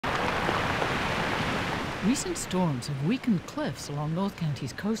Recent storms have weakened cliffs along North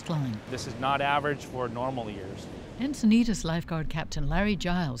County's coastline. This is not average for normal years. Encinitas lifeguard captain Larry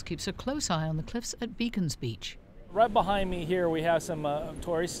Giles keeps a close eye on the cliffs at Beacons Beach. Right behind me here we have some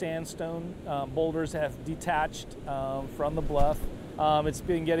Torrey sandstone boulders that have detached from the bluff. It's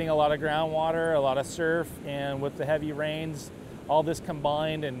been getting a lot of groundwater, a lot of surf, and with the heavy rains, all this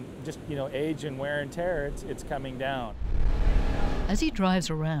combined and just age and wear and tear, it's coming down. As he drives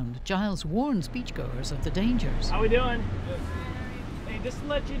around, Giles warns beachgoers of the dangers. How we doing? Hey, just to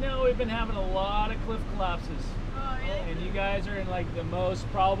let you know, we've been having a lot of cliff collapses. And you guys are in like the most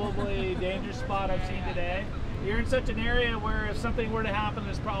probably dangerous spot I've seen today. You're in such an area where if something were to happen,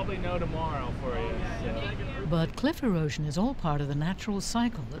 there's probably no tomorrow for you. So. But cliff erosion is all part of the natural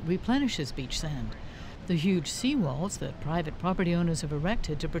cycle that replenishes beach sand. The huge seawalls that private property owners have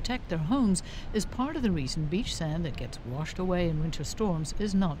erected to protect their homes is part of the reason beach sand that gets washed away in winter storms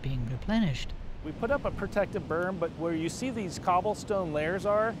is not being replenished. We put up a protective berm, but where you see these cobblestone layers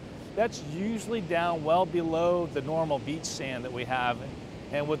are, that's usually down well below the normal beach sand that we have.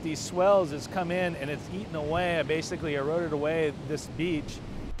 And with these swells, it's come in and it's eaten away, basically eroded away this beach.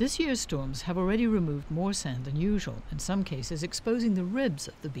 This year's storms have already removed more sand than usual, in some cases exposing the ribs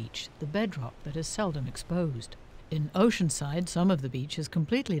of the beach, the bedrock that is seldom exposed. In Oceanside, some of the beach is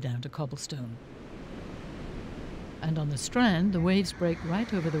completely down to cobblestone. And on the Strand, the waves break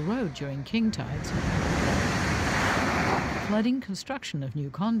right over the road during king tides, flooding construction of new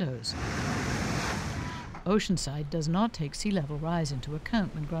condos. Oceanside does not take sea level rise into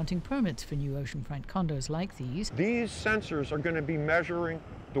account when granting permits for new oceanfront condos like these. These sensors are going to be measuring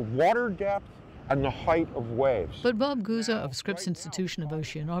the water depth and the height of waves. But Bob Guza of Scripps Institution of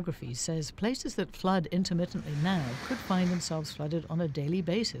Oceanography says places that flood intermittently now could find themselves flooded on a daily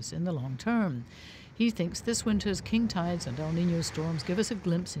basis in the long term. He thinks this winter's king tides and El Nino storms give us a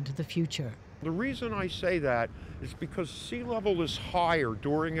glimpse into the future. The reason I say that is because sea level is higher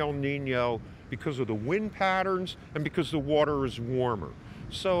during El Nino because of the wind patterns and because the water is warmer.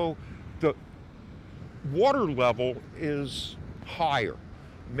 So the water level is higher,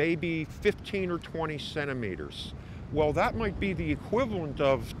 maybe 15 or 20 centimeters. Well, that might be the equivalent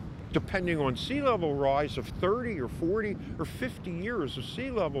of, depending on sea level rise, of 30 or 40 or 50 years of sea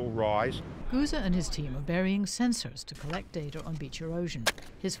level rise. Guza and his team are burying sensors to collect data on beach erosion.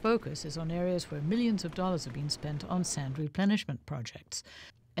 His focus is on areas where millions of dollars have been spent on sand replenishment projects.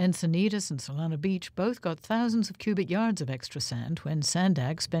 Encinitas and Solana Beach both got thousands of cubic yards of extra sand when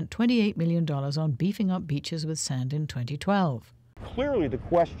Sandag spent $28 million on beefing up beaches with sand in 2012. Clearly the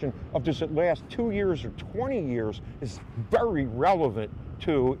question of does it last 2 years or 20 years is very relevant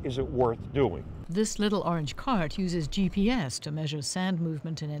to is it worth doing. This little orange cart uses GPS to measure sand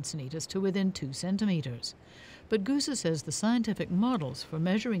movement in Encinitas to within 2 centimeters. But Guza says the scientific models for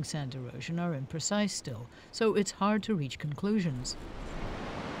measuring sand erosion are imprecise still, so it's hard to reach conclusions.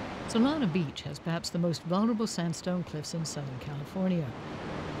 Solana Beach has perhaps the most vulnerable sandstone cliffs in Southern California.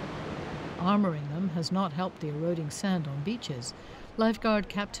 Armoring them has not helped the eroding sand on beaches. Lifeguard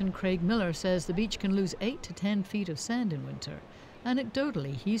Captain Craig Miller says the beach can lose 8 to 10 feet of sand in winter.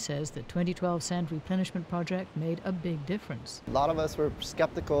 Anecdotally, he says the 2012 sand replenishment project made a big difference. A lot of us were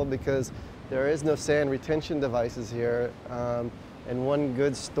skeptical because there is no sand retention devices here. And one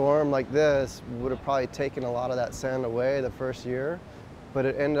good storm like this would have probably taken a lot of that sand away the first year. But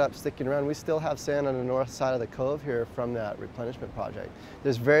it ended up sticking around. We still have sand on the north side of the cove here from that replenishment project.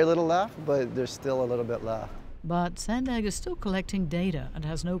 There's very little left, but there's still a little bit left. But Sandag is still collecting data and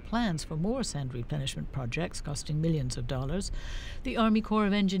has no plans for more sand replenishment projects costing millions of dollars. The Army Corps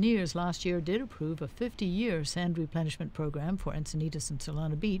of Engineers last year did approve a 50-year sand replenishment program for Encinitas and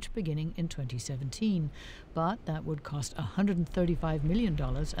Solana Beach beginning in 2017. But that would cost $135 million,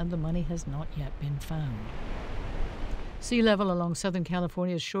 and the money has not yet been found. Sea level along Southern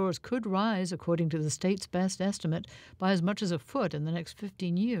California's shores could rise, according to the state's best estimate, by as much as a foot in the next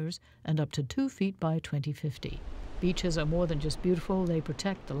 15 years and up to 2 feet by 2050. Beaches are more than just beautiful, they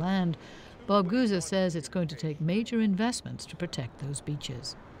protect the land. Bob Guza says it's going to take major investments to protect those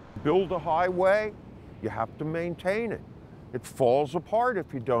beaches. Build a highway, you have to maintain it. It falls apart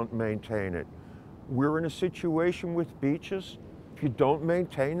if you don't maintain it. We're in a situation with beaches, if you don't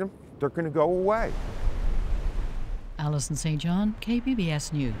maintain them, they're going to go away. Alison St John,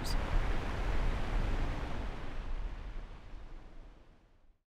 KPBS News.